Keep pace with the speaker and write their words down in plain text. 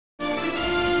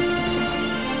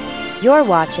You're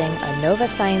watching a Nova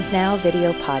Science Now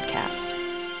video podcast.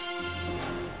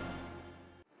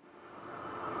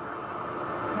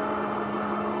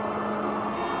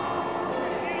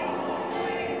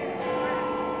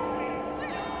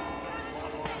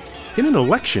 In an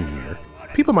election year,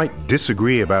 people might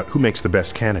disagree about who makes the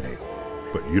best candidate,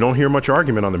 but you don't hear much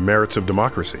argument on the merits of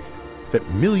democracy, that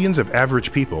millions of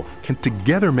average people can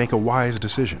together make a wise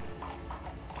decision.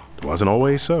 It wasn't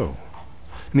always so.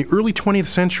 In the early 20th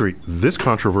century, this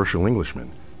controversial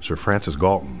Englishman, Sir Francis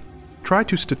Galton, tried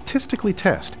to statistically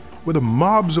test whether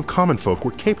mobs of common folk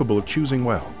were capable of choosing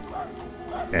well.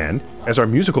 And, as our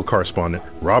musical correspondent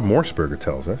Rob Morseberger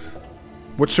tells us,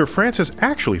 what Sir Francis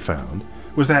actually found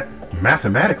was that,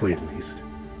 mathematically at least,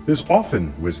 there's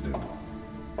often wisdom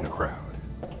in a crowd.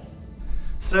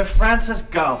 Sir Francis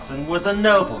Galton was a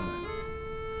nobleman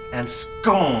and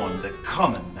scorned the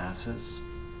common masses.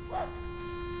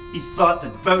 He thought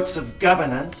that votes of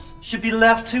governance should be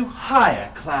left to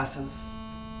higher classes.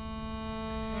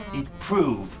 He'd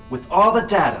prove with all the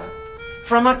data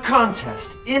from a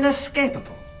contest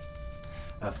inescapable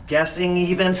of guessing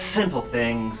even simple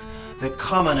things the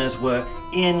commoners were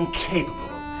incapable.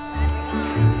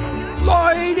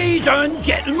 Ladies and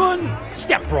gentlemen,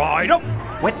 step right up.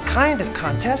 What kind of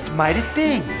contest might it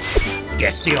be?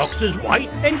 Guess the ox's weight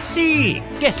and see.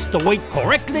 Guess the weight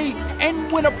correctly and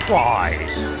win a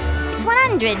prize. It's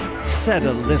 100. Said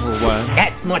a little one.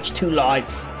 That's much too light.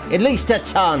 At least a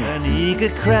ton. An eager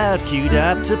crowd queued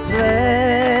up to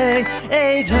play.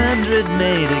 800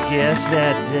 made a guess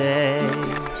that day.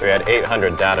 So we had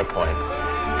 800 data points.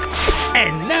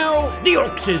 And now the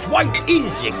ox's weight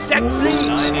is exactly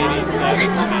 987,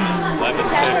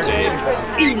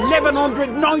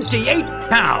 1,198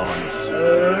 pounds.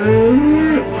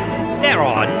 There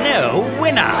are no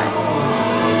winners.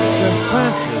 Sir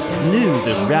Francis knew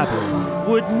the rabble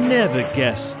would never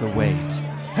guess the weight.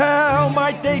 How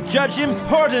might they judge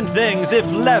important things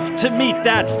if left to meet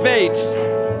that fate?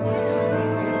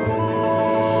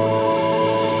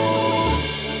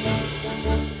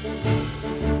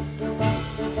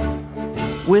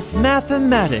 With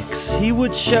mathematics, he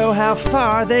would show how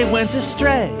far they went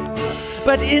astray.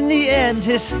 But in the end,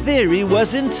 his theory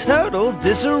was in total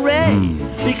disarray.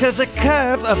 Because a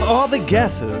curve of all the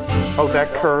guesses. Oh,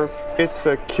 that curve? It's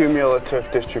the cumulative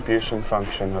distribution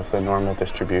function of the normal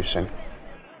distribution.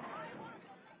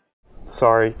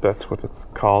 Sorry, that's what it's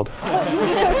called.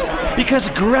 Because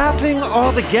graphing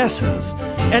all the guesses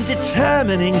and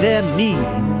determining their mean.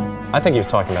 I think he was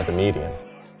talking about the median.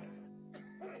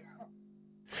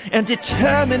 And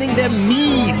determining their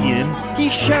median, he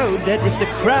showed that if the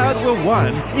crowd were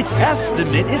one, its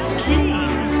estimate is keen.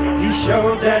 He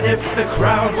showed that if the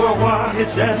crowd were one,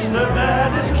 its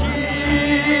estimate is keen.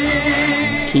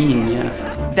 Keen, yes.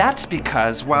 That's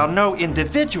because while no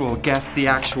individual guessed the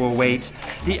actual weight,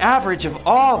 the average of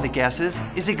all the guesses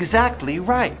is exactly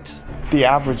right. The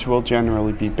average will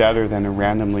generally be better than a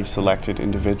randomly selected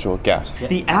individual guess.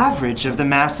 The average of the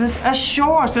masses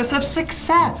assures us of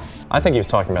success. I think he was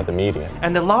talking about the median.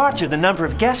 And the larger the number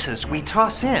of guesses we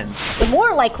toss in, The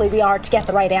more likely we are to get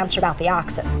the right answer about the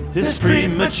oxen. this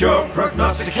premature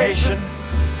prognostication,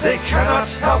 they cannot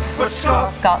help but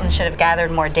scoff. Galton should have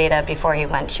gathered more data before he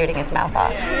went shooting his mouth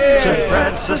off. Sir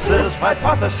Francis's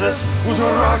hypothesis was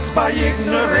rocked by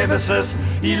ignoramuses.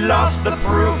 He lost the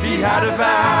proof he had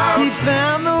avowed. He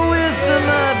found the wisdom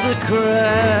of the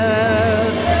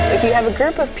crowds. If you have a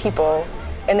group of people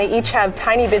and they each have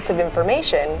tiny bits of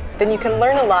information, then you can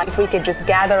learn a lot if we could just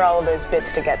gather all of those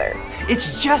bits together.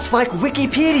 It's just like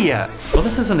Wikipedia. Well,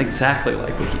 this isn't exactly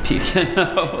like Wikipedia,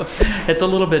 no. It's a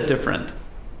little bit different.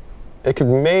 It could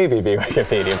maybe be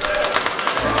Wikipedia.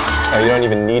 You don't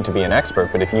even need to be an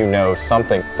expert, but if you know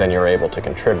something, then you're able to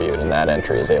contribute, and that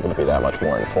entry is able to be that much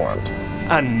more informed.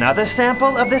 Another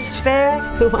sample of this fair?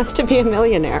 Who wants to be a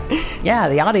millionaire? Yeah,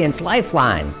 the audience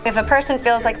lifeline. If a person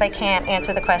feels like they can't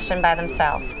answer the question by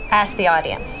themselves, ask the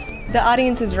audience. The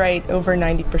audience is right over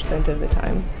 90% of the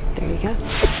time. There you go.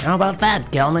 How about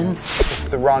that, Gelman?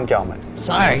 The wrong Gelman.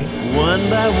 Sorry. One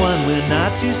by one, we're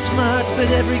not too smart, but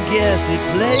every guess, it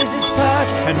plays its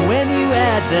part. And when you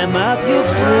add them up, you'll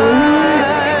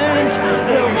find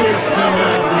the wisdom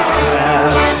of the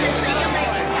crowd.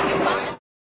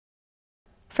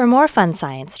 For more fun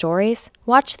science stories,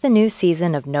 watch the new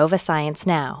season of Nova Science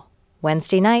Now,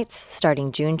 Wednesday nights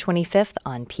starting June 25th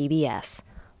on PBS.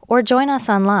 Or join us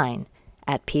online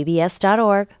at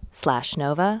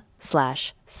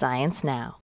pbs.org/nova/science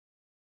now.